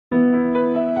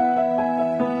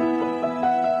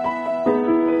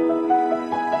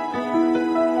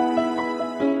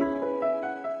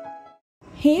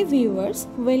Hey viewers,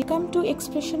 welcome to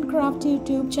Expression Craft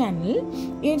YouTube channel.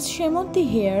 It's Shemoti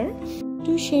here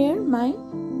to share my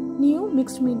new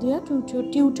mixed media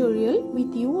tutorial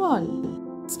with you all.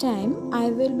 This time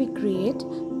I will be create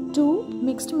two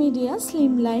mixed media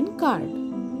slimline card.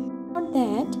 For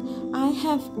that I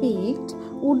have picked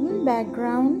wooden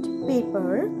background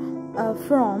paper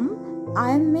from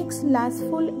IMX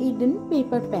Lastful Eden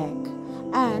paper pack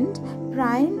and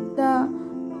prime the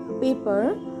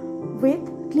paper with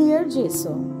clear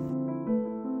gesso.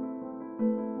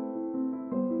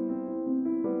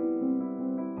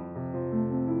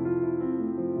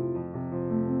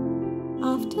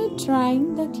 After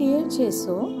drying the clear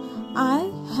gesso,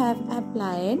 I have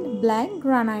applied black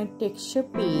granite texture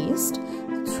paste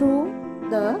through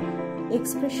the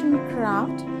Expression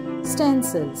Craft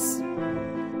stencils.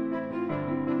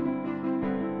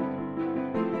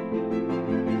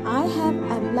 I have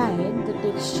applied the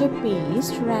texture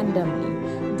paste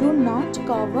randomly. Do not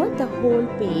cover the whole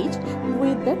page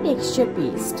with the texture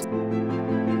paste.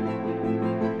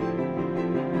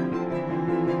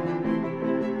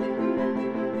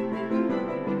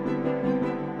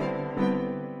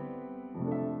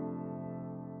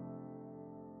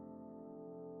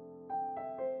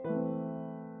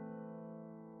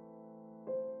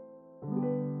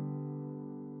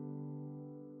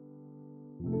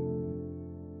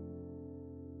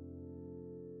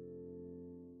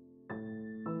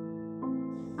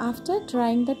 After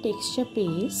drying the texture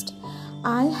paste,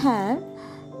 I have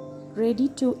ready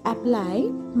to apply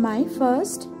my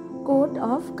first coat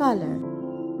of color.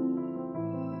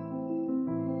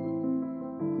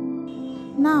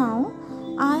 Now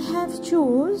I have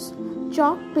choose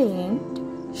chalk paint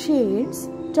shades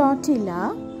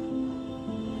tortilla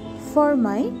for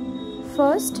my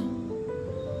first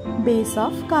base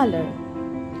of color.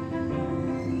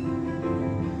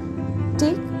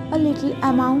 Take a little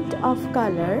amount of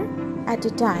color at a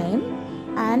time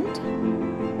and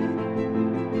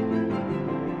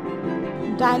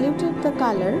diluted the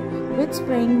color with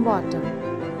spraying water.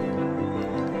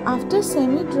 After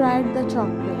semi-dried the chalk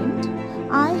paint,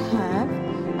 I have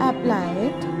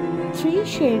applied 3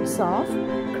 shades of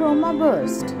Chroma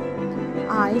Burst,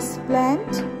 Ice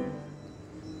Plant,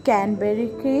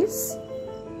 Canberry Kiss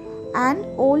and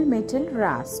Old Metal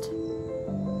Rust.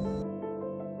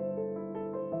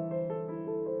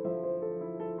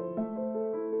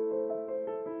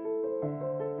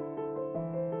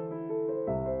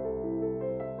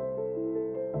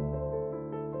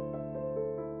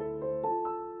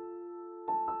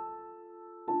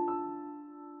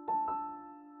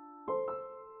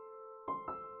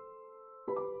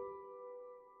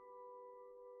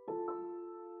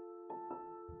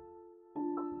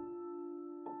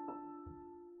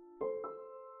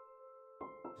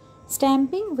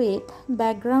 Stamping with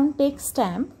background text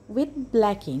stamp with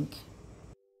black ink.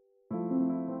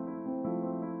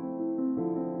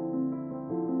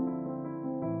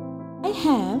 I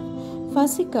have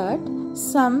fussy cut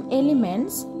some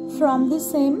elements from the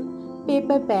same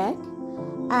paper pack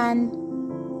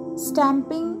and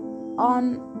stamping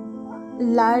on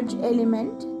large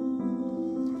element.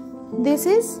 This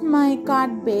is my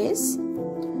card base.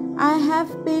 I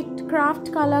have picked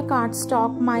craft color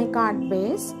cardstock my card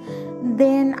base.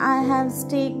 Then I have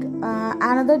stick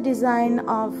another design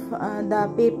of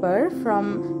the paper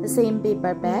from the same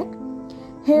paper pack.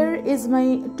 Here is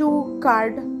my 2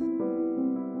 card.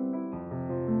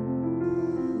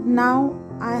 Now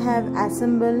I have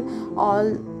assembled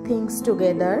all things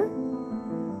together.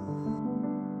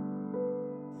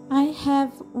 I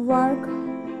have worked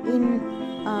in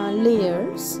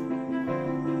layers.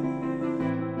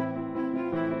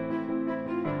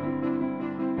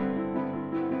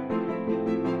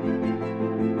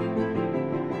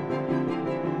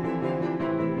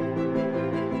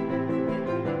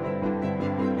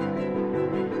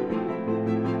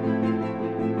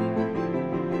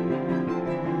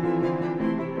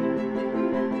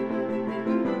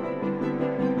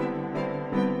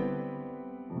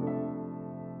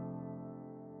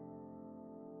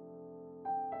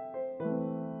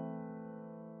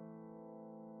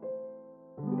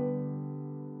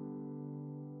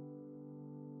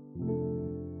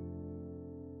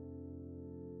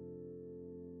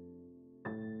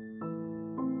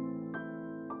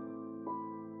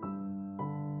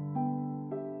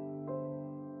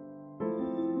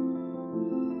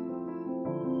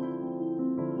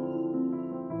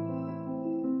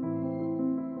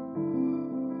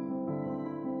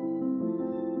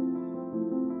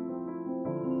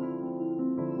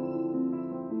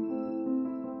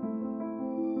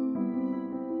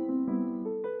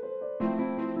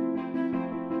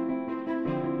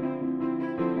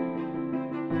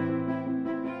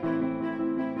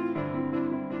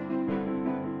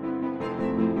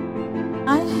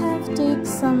 I have taken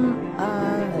some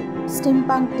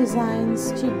steampunk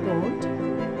designs chipboard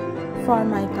for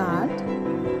my card,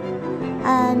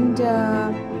 and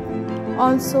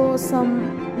also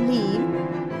some leaf.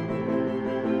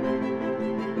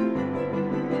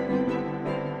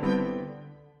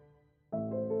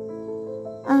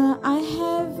 I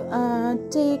have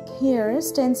take here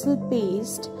stencil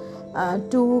paste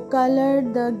to color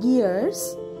the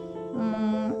gears,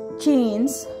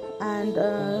 chains and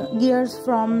gears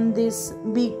from this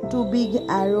big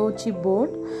arrow chipboard.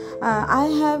 I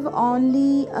have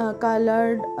only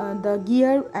colored the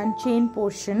gear and chain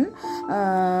portion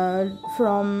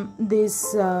from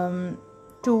this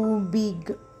two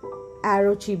big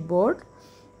arrow chipboard.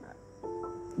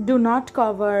 Do not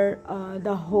cover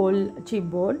the whole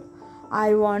chipboard.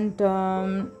 I want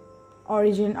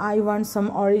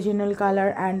some original color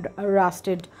and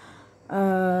rusted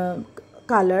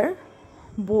color,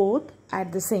 both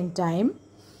at the same time.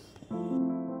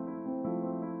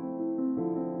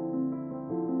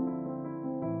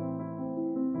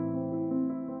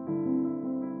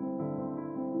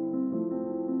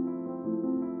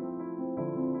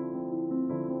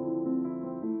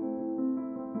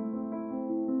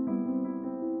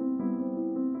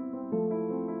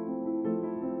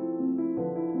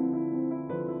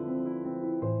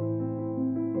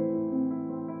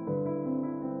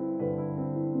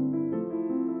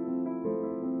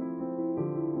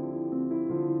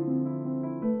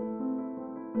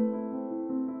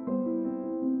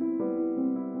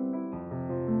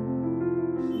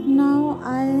 Now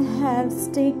I have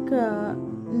stick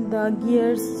the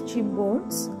gears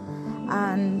chipboards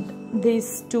and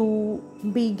these two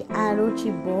big arrow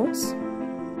chipboards.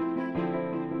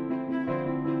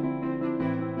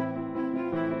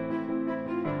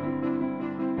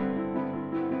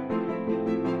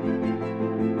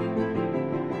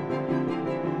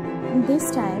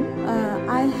 This time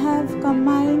I have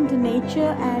combined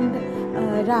nature and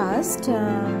rust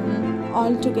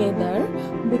all together,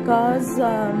 because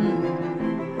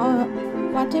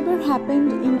whatever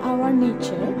happened in our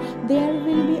nature, there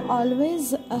will be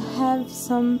always have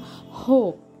some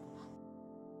hope.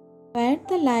 Where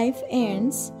the life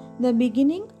ends, the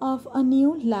beginning of a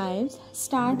new life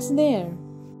starts there.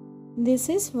 This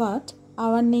is what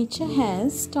our nature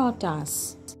has taught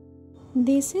us.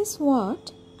 This is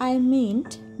what I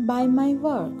meant by my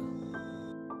work.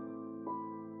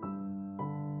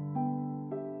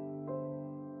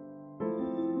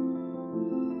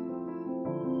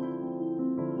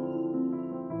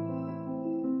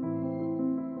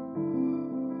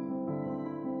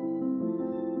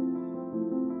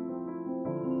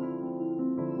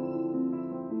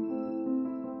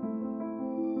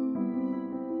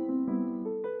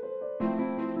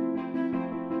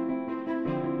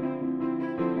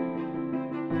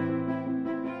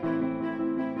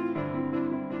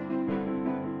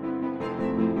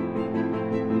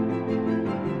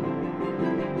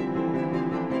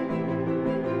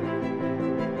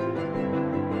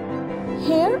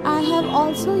 Here I have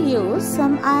also used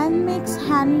some iron mix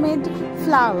handmade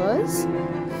flowers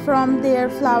from their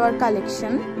flower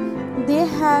collection. They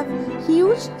have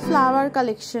huge flower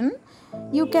collection.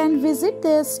 You can visit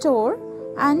their store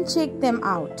and check them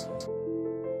out.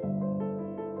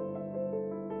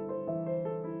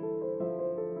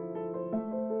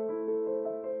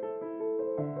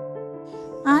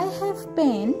 I have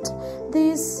painted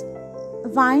these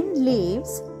vine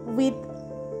leaves with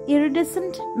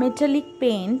iridescent metallic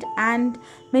paint and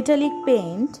metallic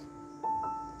paint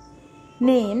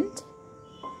named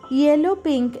yellow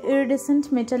pink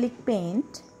iridescent metallic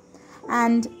paint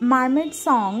and mermaid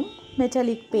song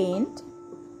metallic paint.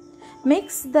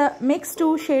 Mix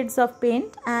two shades of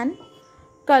paint and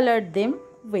colored them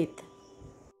with.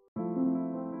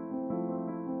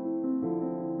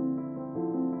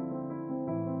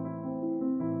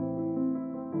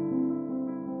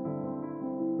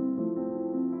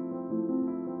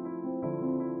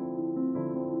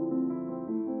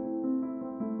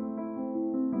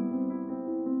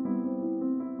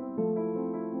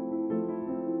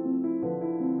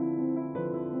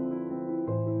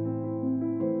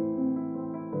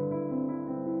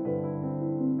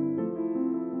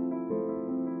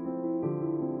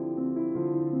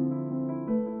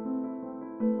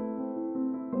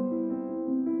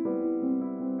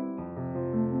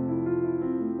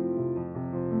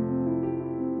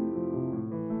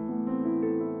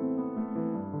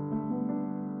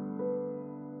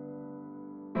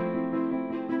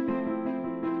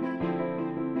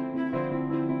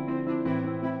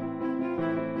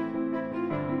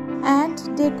 Add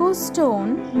deco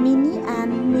stone, mini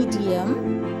and medium.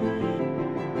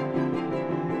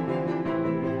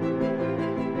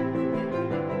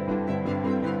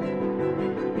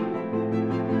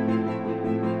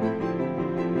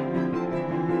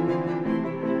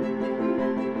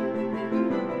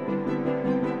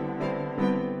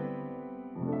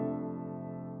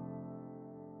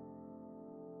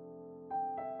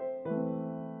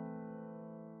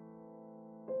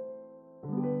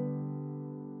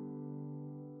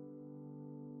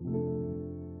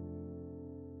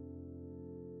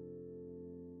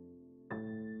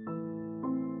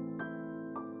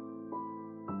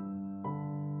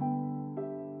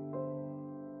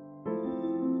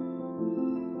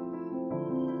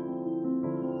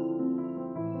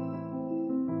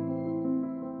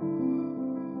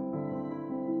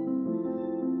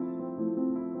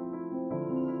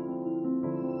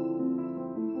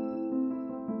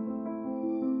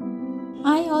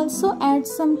 I also add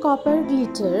some copper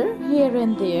glitter here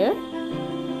and there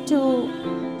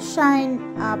to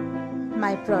shine up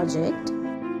my project.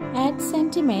 Add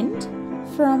sentiment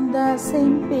from the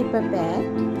same paper bag,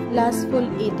 Lustful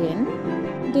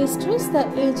Eden. Distress the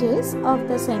edges of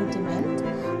the sentiment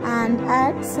and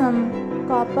add some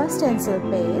copper stencil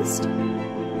paste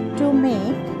to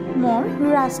make more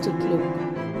rustic look.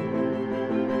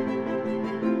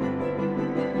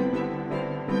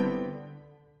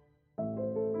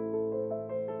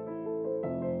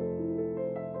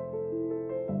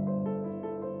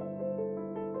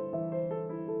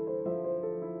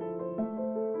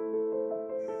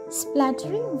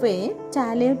 Splattering with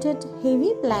diluted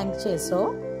heavy blank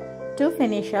gesso to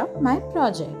finish up my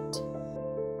project.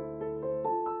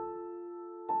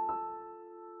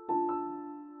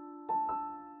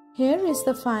 Here is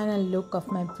the final look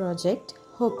of my project.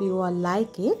 Hope you all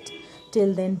like it.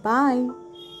 Till then, bye.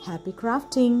 Happy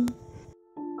crafting.